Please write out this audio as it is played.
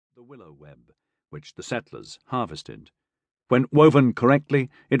the willow web, which the settlers harvested. When woven correctly,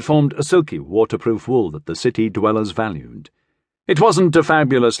 it formed a silky, waterproof wool that the city dwellers valued. It wasn't a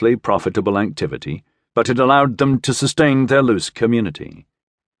fabulously profitable activity, but it allowed them to sustain their loose community.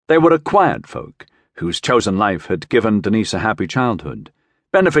 They were a quiet folk, whose chosen life had given Denise a happy childhood,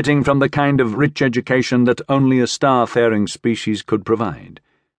 benefiting from the kind of rich education that only a star-faring species could provide,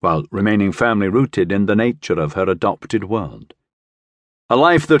 while remaining firmly rooted in the nature of her adopted world. A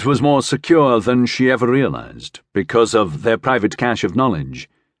life that was more secure than she ever realized, because of their private cache of knowledge,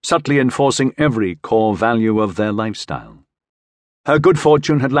 subtly enforcing every core value of their lifestyle. Her good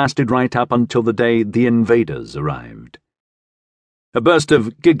fortune had lasted right up until the day the invaders arrived. A burst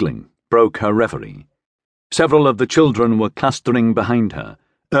of giggling broke her reverie. Several of the children were clustering behind her,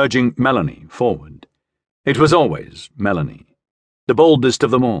 urging Melanie forward. It was always Melanie. The boldest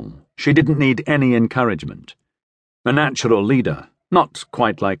of them all, she didn't need any encouragement. A natural leader, not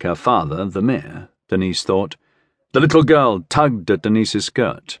quite like her father, the mayor, Denise thought. The little girl tugged at Denise's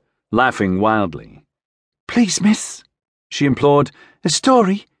skirt, laughing wildly. "Please, miss," she implored, "a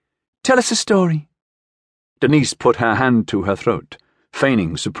story. Tell us a story." Denise put her hand to her throat,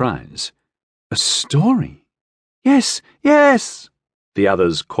 feigning surprise. "A story?" "Yes, yes," the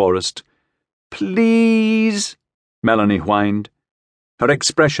others chorused. "Please," Melanie whined, her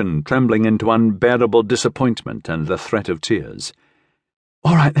expression trembling into unbearable disappointment and the threat of tears.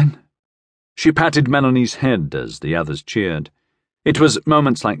 "All right, then." She patted Melanie's head as the others cheered. It was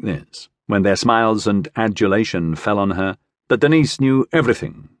moments like this, when their smiles and adulation fell on her, that Denise knew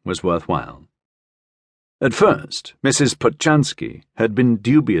everything was worthwhile. At first, Mrs. Potchansky had been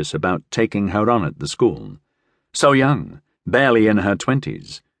dubious about taking her on at the school. So young, barely in her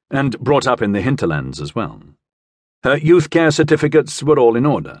 20s, and brought up in the hinterlands as well. Her youth care certificates were all in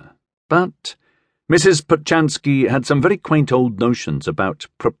order, but Mrs. Potchansky had some very quaint old notions about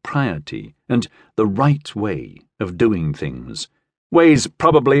propriety and the right way of doing things, ways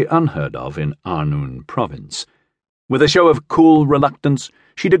probably unheard of in Arnoon province. With a show of cool reluctance,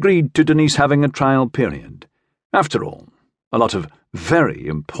 she'd agreed to Denise having a trial period. After all, a lot of very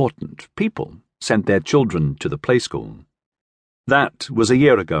important people sent their children to the play school. That was a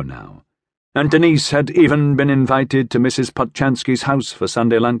year ago now, and Denise had even been invited to Mrs. Potchansky's house for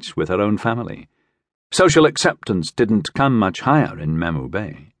Sunday lunch with her own family. Social acceptance didn't come much higher in Mamu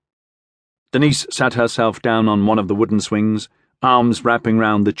Bay. Denise sat herself down on one of the wooden swings, arms wrapping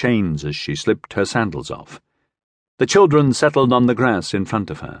round the chains as she slipped her sandals off. The children settled on the grass in front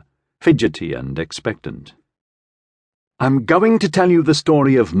of her, fidgety and expectant. "I'm going to tell you the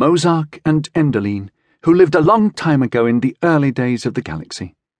story of Mozark and Enderline, who lived a long time ago in the early days of the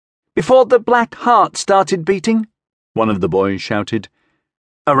galaxy." "Before the black heart started beating?" one of the boys shouted.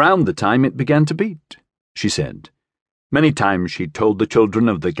 "Around the time it began to beat," she said. Many times she told the children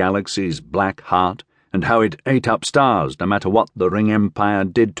of the galaxy's black heart and how it ate up stars no matter what the Ring Empire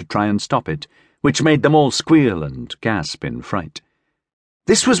did to try and stop it, which made them all squeal and gasp in fright.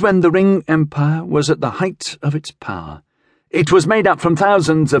 "This was when the Ring Empire was at the height of its power. It was made up from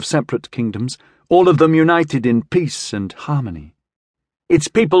thousands of separate kingdoms, all of them united in peace and harmony. Its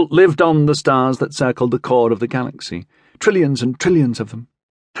people lived on the stars that circled the core of the galaxy, trillions and trillions of them,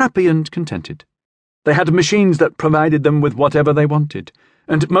 happy and contented. They had machines that provided them with whatever they wanted,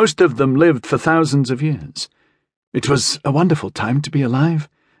 and most of them lived for thousands of years. It was a wonderful time to be alive,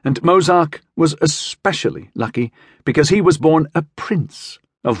 and Mozark was especially lucky because he was born a prince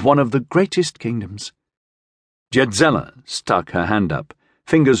of one of the greatest kingdoms." Jedzela stuck her hand up,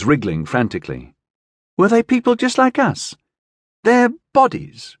 fingers wriggling frantically. "Were they people just like us?" "Their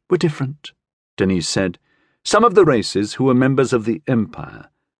bodies were different," Denise said. "Some of the races who were members of the Empire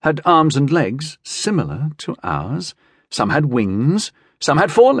had arms and legs similar to ours. Some had wings, some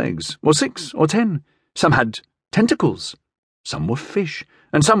had 4 legs, or 6, or 10. Some had tentacles. Some were fish,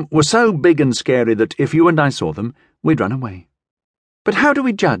 and some were so big and scary that if you and I saw them, we'd run away." "But how do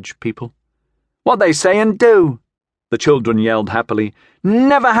we judge people?" "What they say and do," the children yelled happily.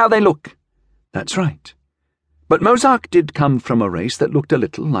 "Never how they look." "That's right. But Mozark did come from a race that looked a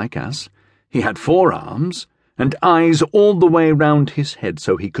little like us. He had 4 arms, and eyes all the way round his head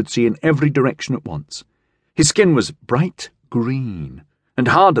so he could see in every direction at once. His skin was bright green, and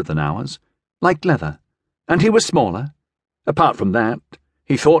harder than ours, like leather, and he was smaller. Apart from that,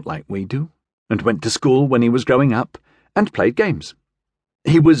 he thought like we do, and went to school when he was growing up, and played games.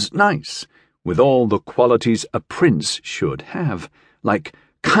 He was nice, with all the qualities a prince should have, like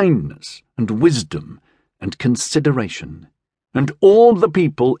kindness and wisdom and consideration. And all the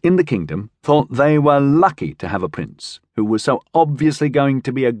people in the kingdom thought they were lucky to have a prince who was so obviously going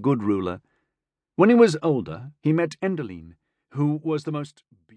to be a good ruler. When he was older, he met Enderline, who was the most